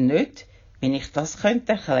wüsste nicht, wie ich das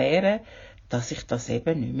erklären könnte, dass ich das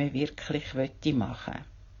eben nicht mehr wirklich machen möchte.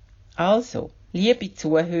 Also, liebe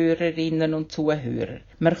Zuhörerinnen und Zuhörer,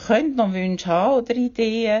 wir können noch Wünsche haben oder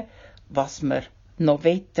Ideen, was wir noch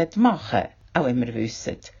machen wollen, auch wenn wir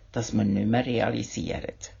wissen, dass wir nicht mehr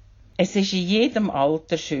realisieren. Es ist in jedem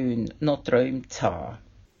Alter schön, noch Träume zu haben.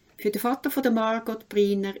 Für den Vater von der Margot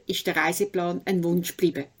Briner ist der Reiseplan ein Wunsch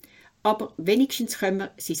geblieben. Aber wenigstens können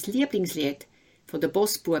wir sein Lieblingslied von den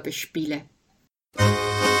Bossbuben spielen.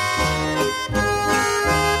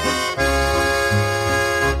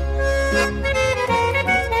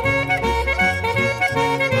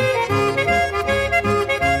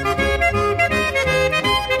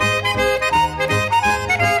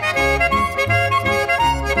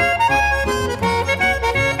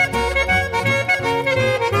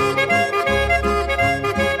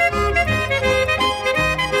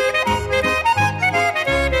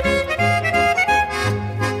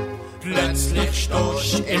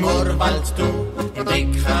 Im Urwald, du, im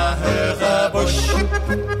dicken, höheren Busch.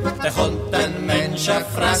 Da kommt ein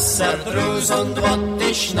Menschenfresser draus und will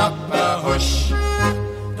dich schnappen, husch.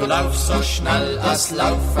 Du laufst so schnell, als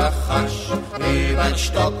laufen kannst, über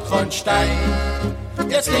Stock und Stein.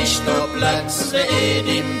 Jetzt liegst du plötzlich in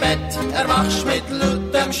deinem Bett, erwachst mit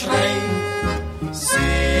lautem Schrei. Es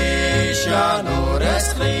ist ja nur ein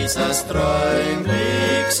kleines Träumchen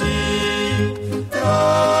gsi.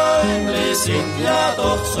 Träumli sind ja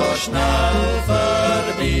doch so schnell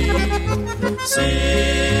vorbei. Es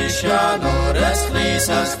ist ja nur ein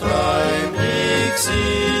kleines Träumli gsi.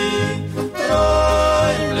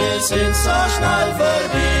 Träumli sind so schnell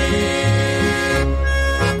vorbei.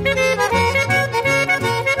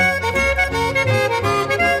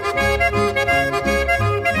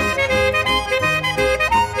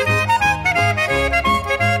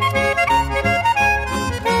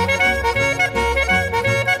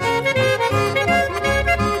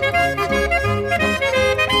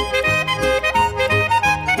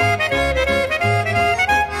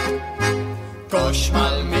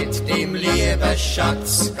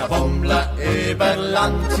 Schatz, kabumble über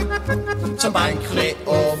Land, zum Bänkli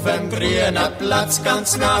auf dem grünen Platz,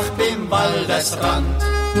 ganz nach beim Waldesrand.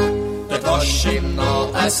 Dort wasch ihm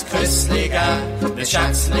noch ein Küssli geben, das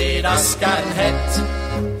Schätzli, das gern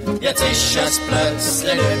hätt. Jetzt ist es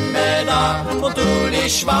plötzlich nicht mehr da und du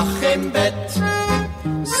liegst schwach im Bett.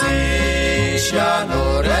 Sie ist ja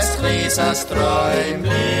nur ein kleines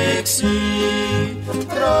Träumli gsi.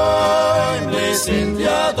 Träumli sind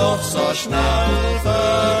ja doch so schnell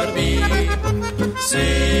vorbei.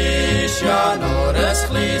 Sie ist ja nur ein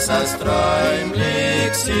kleines Träumli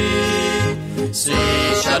gsi. Sie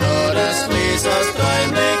ist ja nur ein kleines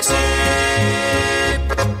Träumli gsi.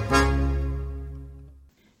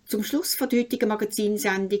 Zum Schluss von der heutigen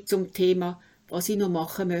Magazinsendung zum Thema «Was ich noch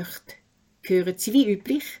machen möchte», hören Sie wie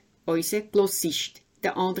üblich unseren Glossist,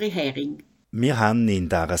 der André Hering. Wir haben in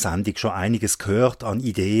dieser Sendung schon einiges gehört an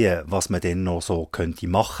Ideen, was man denn noch so könnte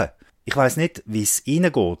machen. Ich weiss nicht, wie es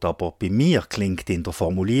Ihnen geht, aber bei mir klingt in der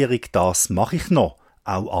Formulierung «das mache ich noch»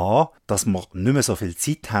 auch an, dass wir nicht mehr so viel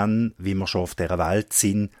Zeit haben, wie wir schon auf dieser Welt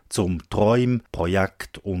sind, zum Träumen,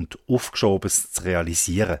 Projekt und Aufgeschobenes zu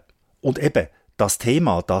realisieren. Und eben, das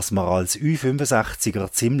Thema, dass wir als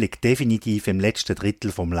Ü65er ziemlich definitiv im letzten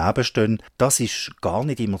Drittel vom Leben stehen, das ist gar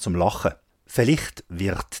nicht immer zum Lachen. Vielleicht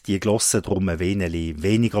wird die Glosse drum ein wenig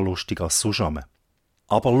weniger lustig als sonst.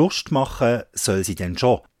 Aber Lust machen soll sie denn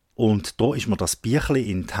schon. Und da ist mir das Büchlein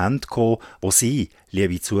in die Hand gekommen, wo Sie,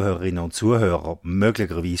 liebe Zuhörerinnen und Zuhörer,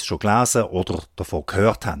 möglicherweise schon gelesen oder davon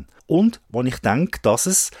gehört haben. Und wo ich denke, dass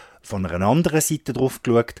es, von einer anderen Seite drauf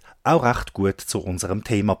geschaut, auch recht gut zu unserem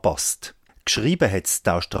Thema passt. Geschrieben hat es die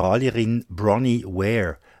Australierin Bronnie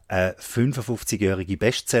Ware, eine 55-jährige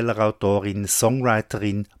Bestsellerautorin,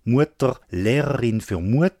 Songwriterin, Mutter, Lehrerin für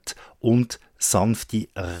Mut und sanfte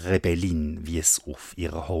Rebellin, wie es auf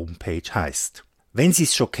ihrer Homepage heisst. Wenn Sie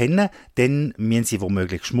es schon kennen, dann müssen Sie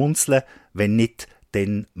womöglich schmunzeln. Wenn nicht,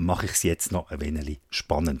 dann mache ich es jetzt noch ein wenig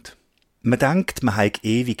spannend. Man denkt, man hat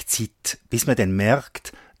ewig Zeit, bis man dann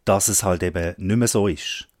merkt, dass es halt eben nicht mehr so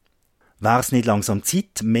ist. Wäre es nicht langsam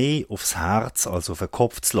Zeit, mehr aufs Herz als auf den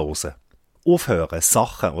Kopf zu hören? Aufhören,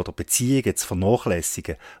 Sachen oder Beziehungen zu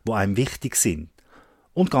vernachlässigen, die einem wichtig sind.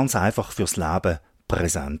 Und ganz einfach fürs Leben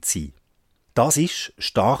präsent sein. Das ist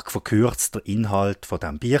stark verkürzt der Inhalt von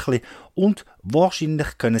diesem Büchlein und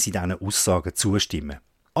wahrscheinlich können Sie diesen Aussagen zustimmen.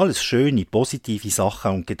 Alles schöne, positive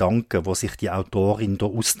Sachen und Gedanken, die sich die Autorin hier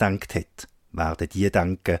ausgedacht hat, werden die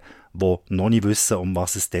denken, die noch nicht wissen, um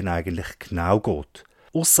was es denn eigentlich genau geht.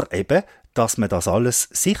 Ausser eben, dass man das alles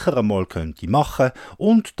sicher einmal könnte machen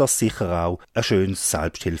und dass sicher auch ein schönes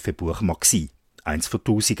Selbsthilfebuch mag sein. eins von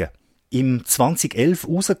Tausenden. Im 2011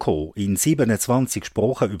 rausgekommen, in 27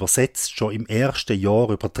 Sprachen übersetzt, schon im ersten Jahr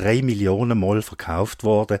über 3 Millionen Mal verkauft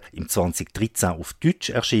worden, im 2013 auf Deutsch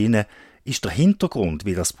erschienen, ist der Hintergrund,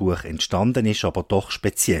 wie das Buch entstanden ist, aber doch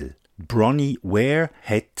speziell. Bronnie Ware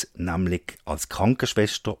hat nämlich als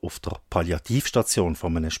Krankenschwester auf der Palliativstation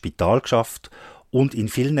von einem Spital geschafft und in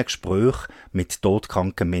vielen Gesprächen mit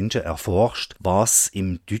todkranken Menschen erforscht, was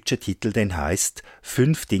im deutschen Titel denn heisst,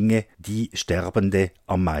 5 Dinge, die Sterbende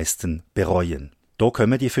am meisten bereuen. Da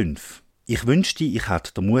kommen die 5. Ich wünschte, ich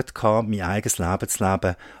hätte den Mut gehabt, mein eigenes Leben zu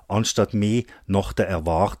leben, anstatt mich nach den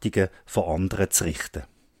Erwartungen von anderen zu richten.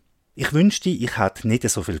 Ich wünschte, ich hätte nicht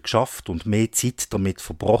so viel geschafft und mehr Zeit damit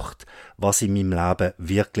verbracht, was in meinem Leben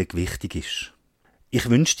wirklich wichtig ist. Ich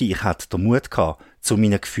wünschte, ich hätte den Mut gehabt, zu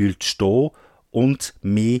meinen Gefühlen zu stehen und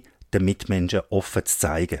mich den Mitmenschen offen zu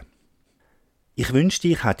zeigen. Ich wünschte,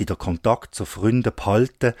 ich hätte den Kontakt zu Freunden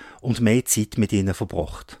behalten und mehr Zeit mit ihnen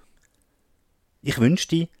verbracht. Ich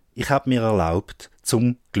wünschte, ich hätte mir erlaubt,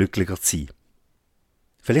 zum glücklicher zu sein.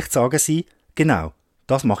 Vielleicht sagen Sie, genau,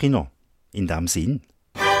 das mache ich noch. In dem Sinn.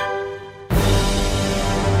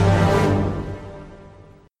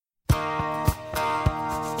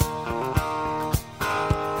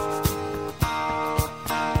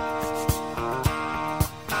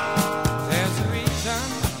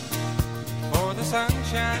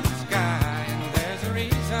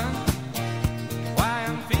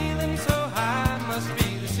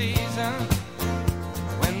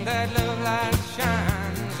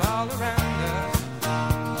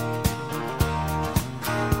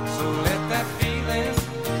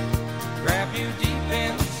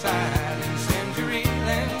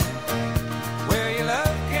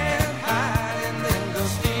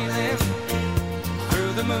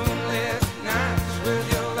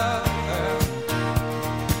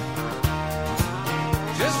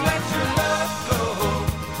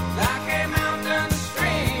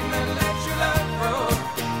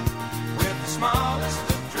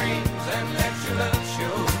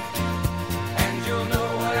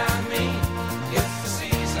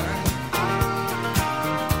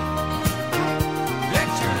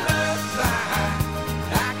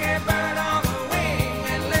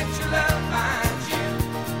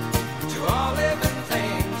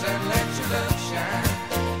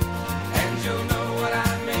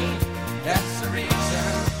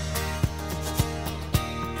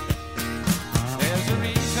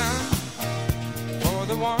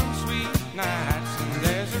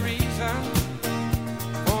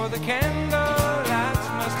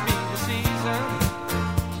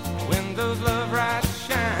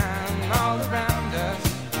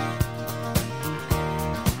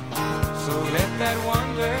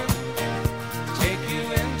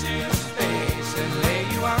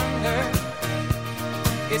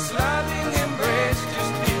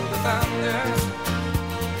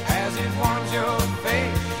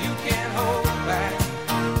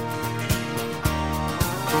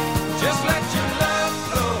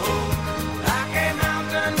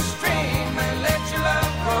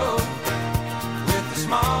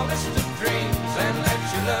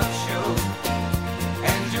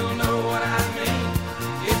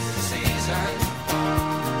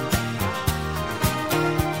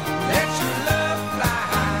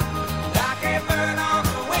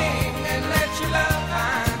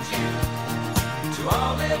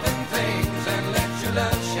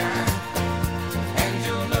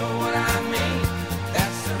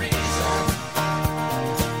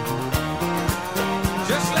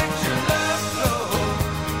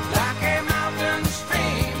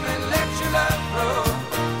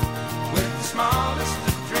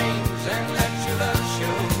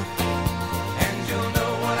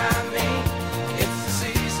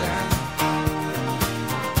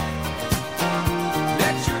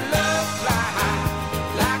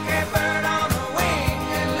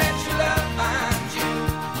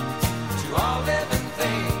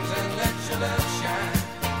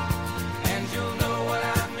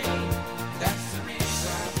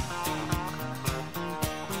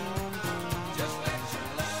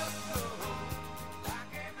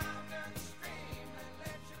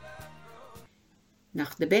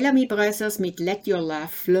 Nach den Bellamy Brothers mit «Let Your Love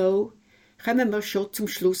Flow» kommen wir schon zum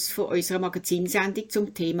Schluss von unserer Magazinsendung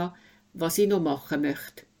zum Thema «Was ich noch machen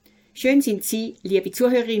möchte». Schön sind Sie, liebe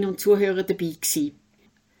Zuhörerinnen und Zuhörer, dabei gewesen.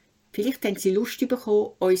 Vielleicht haben Sie Lust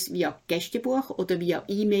bekommen, uns via Gästebuch oder via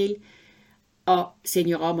E-Mail an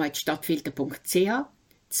seniorama@stadtfilter.ch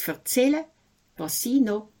zu erzählen, was Sie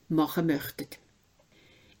noch machen möchten.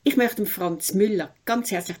 Ich möchte Franz Müller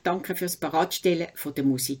ganz herzlich danken für das Bereitstellen der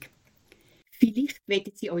Musik. Vielleicht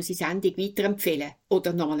werden Sie unsere Sendung weiterempfehlen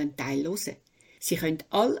oder noch mal einen Teil hören. Sie können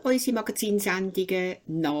all unsere Magazinsendungen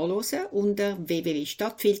nachlesen unter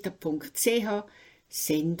www.stadtfilter.ch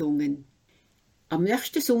Sendungen. Am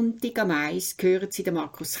nächsten Sonntag am 1 hören Sie den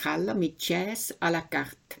Markus Keller mit Jazz à la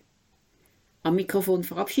carte. Am Mikrofon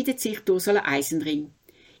verabschiedet sich Ursula Eisenring.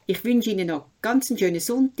 Ich wünsche Ihnen noch ganz einen schönen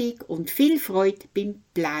Sonntag und viel Freude beim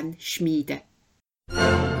Plan schmieden.